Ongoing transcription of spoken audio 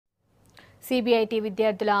CBIT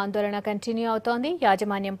విద్యార్థుల ఆందోళన continue అవుతోంది.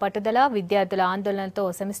 యాజమాన్యం పట్టుదల విద్యార్థుల ఆందోళనతో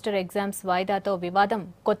సెమిస్టర్ ఎగ్జామ్స్ వాయిదాతో వివాదం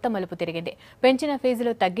కొత్త మలుపు తిరిగింది. పెంచిన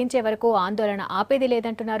ఫీజులు తగ్గించే వరకు ఆందోళన ఆపేది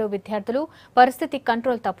లేదంటున్నారు విద్యార్థులు. పరిస్థితి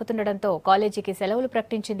కంట్రోల్ తప్పుతుండటంతో కాలేజీకి సెలవులు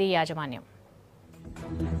ప్రకటించింది యాజమాన్యం.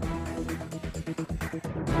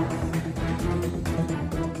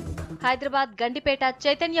 హైదరాబాద్ గండిపేట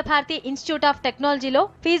చైతన్య భారతి ఇన్స్టిట్యూట్ ఆఫ్ టెక్నాలజీలో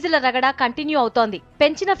ఫీజుల రగడ కంటిన్యూ అవుతోంది.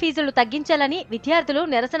 పెంచిన ఫీజులు తగ్గించాలని విద్యార్థులు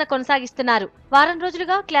నిరసన కొనసాగిస్తున్నారు. వారం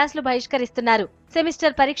రోజులుగా క్లాసులు బహిష్కరిస్తున్నారు.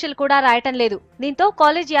 సెమిస్టర్ పరీక్షలు కూడా రాయటం లేదు. దీంతో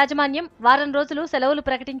కాలేజ్ యాజమాన్యం వారం రోజులు సెలవులు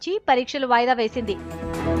ప్రకటించి పరీక్షలు వాయిదా వేసింది.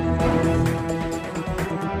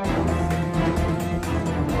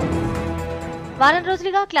 వారం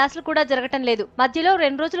రోజులుగా క్లాసులు కూడా జరగటం లేదు. మధ్యలో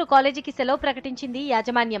 2 రోజులు కాలేజీకి సెలవు ప్రకటించింది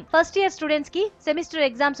యాజమాన్యం. ఫస్ట్ ఇయర్ స్టూడెంట్స్ కి సెమిస్టర్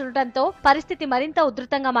ఎగ్జామ్స్ ఉండటంతో పరిస్థితి మరింత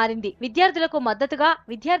ఉధృతంగా మారింది. విద్యార్థులకు మద్దతుగా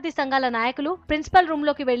విద్యార్థి సంఘాల నాయకులు ప్రిన్సిపల్ రూమ్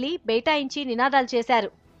లోకి వెళ్లి బైఠాయించి నినాదాలు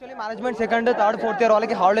చేశారు. Management second third fourth year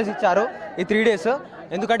వాళ్ళకి హాలిడేస్ ఇచ్చారు ఈ 3 days.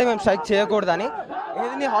 ఎందుకంటే మేము స్ట్రైక్ చేయకూడదని.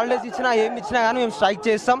 ఏది హాలిడేస్ ఇచ్చినా ఏమి ఇచ్చినా కానీ మేము స్ట్రైక్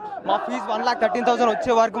చేస్తాం. మా ఫీజు 1,13,000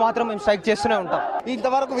 వచ్చే వరకు మాత్రం మేము స్ట్రైక్ చేస్తూనే ఉంటాం.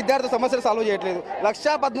 ఇంతవరకు విద్యార్థుల సమస్యలు సాల్వ్ చేయట్లేదు.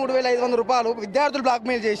 1,13,500 రూపాయలు విద్యార్థులు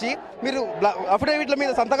బ్లాక్మెయిల్ చేసి మీరు అఫిడవిట్ల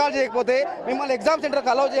మీద సంతకాలు చేయకపోతే మిమ్మల్ని ఎగ్జామ్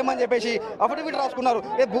సెంటర్కి అలౌ చేయమని చెప్పేసి అఫిడవిట్ రాసుకున్నారు.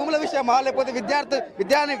 భూముల విషయమా లేకపోతే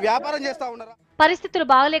విద్యాన్ని వ్యాపారం చేస్తా ఉన్నారు. పరిస్థితులు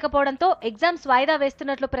బాగలేకపోవడంతో ఎగ్జామ్స్ వాయిదా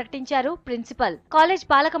వేస్తున్నట్లు ప్రకటించారు ప్రిన్సిపల్. కాలేజ్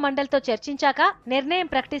పాలక మండలితో చర్చించాక నిర్ణయం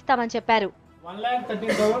ప్రకటిస్తామని చెప్పారు.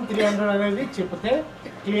 1,13,300 అనేది చెప్తే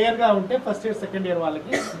క్లియర్ గా ఉంటే ఫస్ట్ ఇయర్ సెకండ్ ఇయర్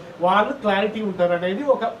వాళ్ళకి వాళ్ళు క్లారిటీ ఉంటారు అనేది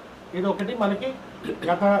ఇది ఒకటి మనకి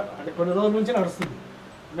గత కొన్ని రోజుల నుంచి నడుస్తుంది.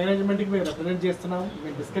 మేనేజ్మెంట్కి మేము రిప్రజెంట్ చేస్తున్నాం,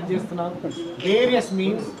 మేము డిస్కస్ చేస్తున్నాం. వేరియస్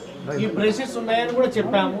మీన్స్ ఈ ప్రెషర్స్ ఉన్నాయని కూడా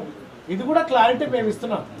చెప్పాము. ఇది కూడా క్లారిటీ మేము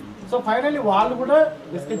ఇస్తున్నాం. సో ఫైనల్లీ వాళ్ళు కూడా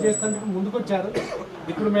డిస్కస్ చేసేందుకు ముందుకు వచ్చారు.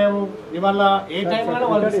 ఇప్పుడు మేము ఇవాళ ఏ టైంలో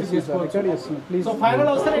వాళ్ళు డిస్కస్ చేసుకోవచ్చు. సో ఫైనల్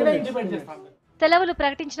వస్తే నేనే ఇంప్లిమెంట్ చేస్తాను. సెలవులు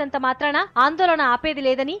ప్రకటించినంత మాత్రాన ఆందోళన ఆపేది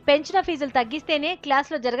లేదని, పెంచిన ఫీజులు తగ్గిస్తేనే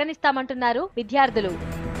క్లాసులు జరగనిస్తామంటున్నారు విద్యార్థులు.